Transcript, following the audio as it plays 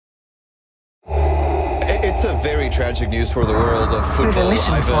It's a very tragic news for the world of football. We have a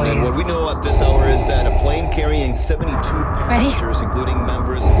mission for you. And what we know at this hour is that a plane carrying 72 passengers, including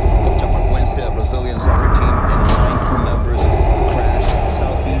members of Chapecoense, a Brazilian soccer team, and 9 crew members, crashed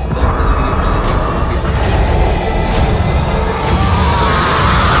southeast of the city of Medellin, Colombia.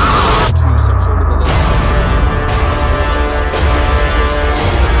 To some sort of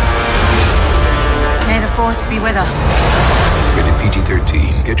May the force be with us. Rated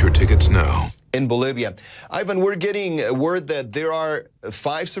PG-13. Get your tickets now. In Bolivia. Ivan, we're getting word that there are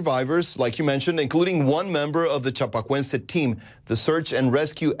 5 survivors, like you mentioned, including 1 member of the Chapecoense team. The search and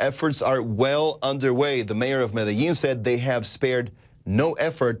rescue efforts are well underway. The mayor of Medellin said they have spared no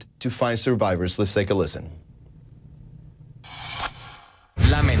effort to find survivors. Let's take a listen.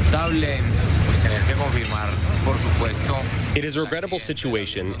 Lamentable, pues tener que confirmar, por supuesto. It is a regrettable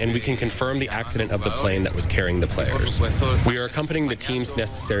situation, and we can confirm the accident of the plane that was carrying the players. We are accompanying the teams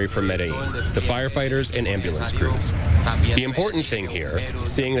necessary for Medellin, the firefighters and ambulance crews. The important thing here,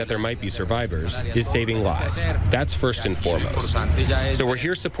 seeing that there might be survivors, is saving lives. That's first and foremost. So we're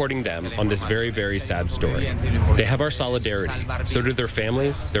here supporting them on this very, very sad story. They have our solidarity. So do their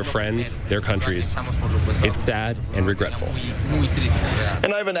families, their friends, their countries. It's sad and regretful.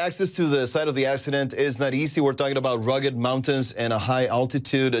 And Ivan, access to the site of the accident is not easy. We're talking about rugged mountains and a high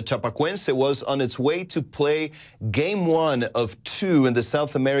altitude. Chapecoense was on its way to play game 1 of 2 in the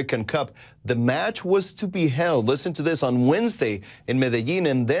South American Cup. The match was to be held, listen to this, on Wednesday in Medellin,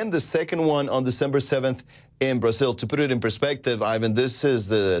 and then the second one on December 7th in Brazil. To put it in perspective, Ivan, this is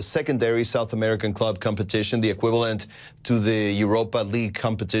the secondary South American club competition, the equivalent to the Europa League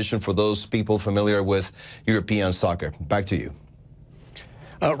competition for those people familiar with European soccer. Back to you.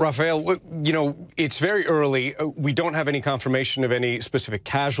 Rafael, you know, it's very early. We don't have any confirmation of any specific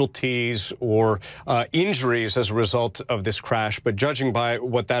casualties or injuries as a result of this crash. But judging by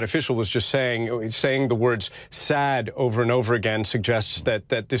what that official was just saying the words sad over and over again suggests that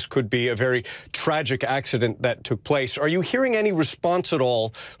this could be a very tragic accident that took place. Are you hearing any response at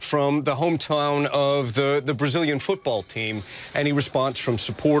all from the hometown of the Brazilian football team? Any response from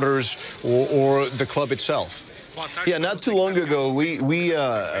supporters or the club itself? Yeah, not too long ago, we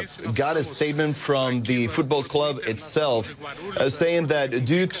got a statement from the football club itself saying that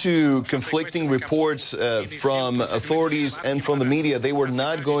due to conflicting reports from authorities and from the media, they were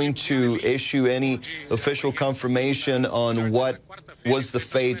not going to issue any official confirmation on what was the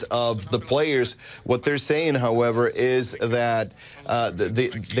fate of the players. What they're saying, however, is that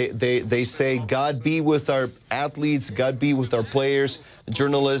they say, God be with our athletes, God be with our players,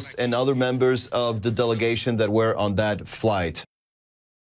 journalists, and other members of the delegation that were on that flight.